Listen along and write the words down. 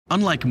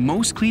Unlike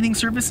most cleaning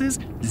services,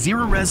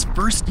 Zerorez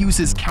first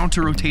uses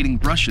counter-rotating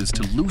brushes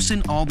to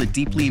loosen all the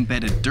deeply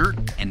embedded dirt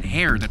and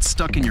hair that's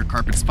stuck in your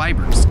carpet's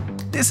fibers.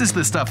 This is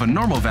the stuff a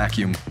normal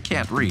vacuum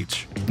can't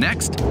reach.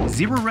 Next,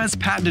 Zerorez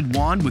patented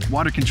wand with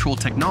water control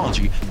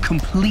technology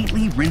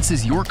completely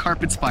rinses your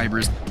carpet's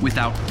fibers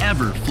without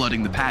ever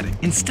flooding the padding.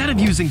 Instead of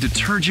using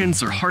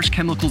detergents or harsh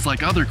chemicals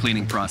like other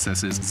cleaning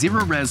processes,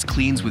 Zerorez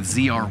cleans with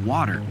ZR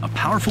water, a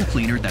powerful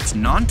cleaner that's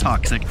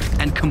non-toxic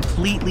and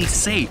completely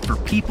safe for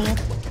people,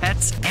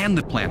 pets, and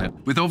the planet.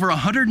 With over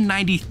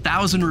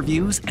 190,000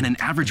 reviews and an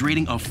average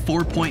rating of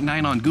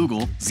 4.9 on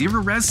Google,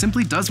 Zerorez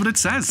simply does what it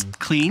says,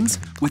 cleans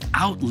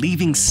without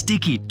leaving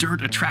sticky,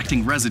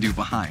 dirt-attracting residue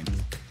behind.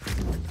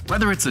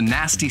 Whether it's a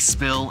nasty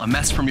spill, a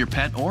mess from your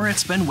pet, or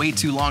it's been way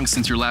too long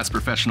since your last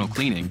professional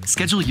cleaning,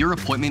 schedule your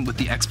appointment with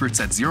the experts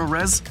at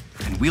Zerorez,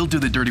 and we'll do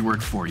the dirty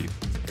work for you.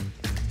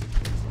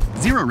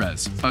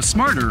 Zerorez, a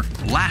smarter,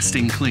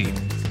 lasting clean.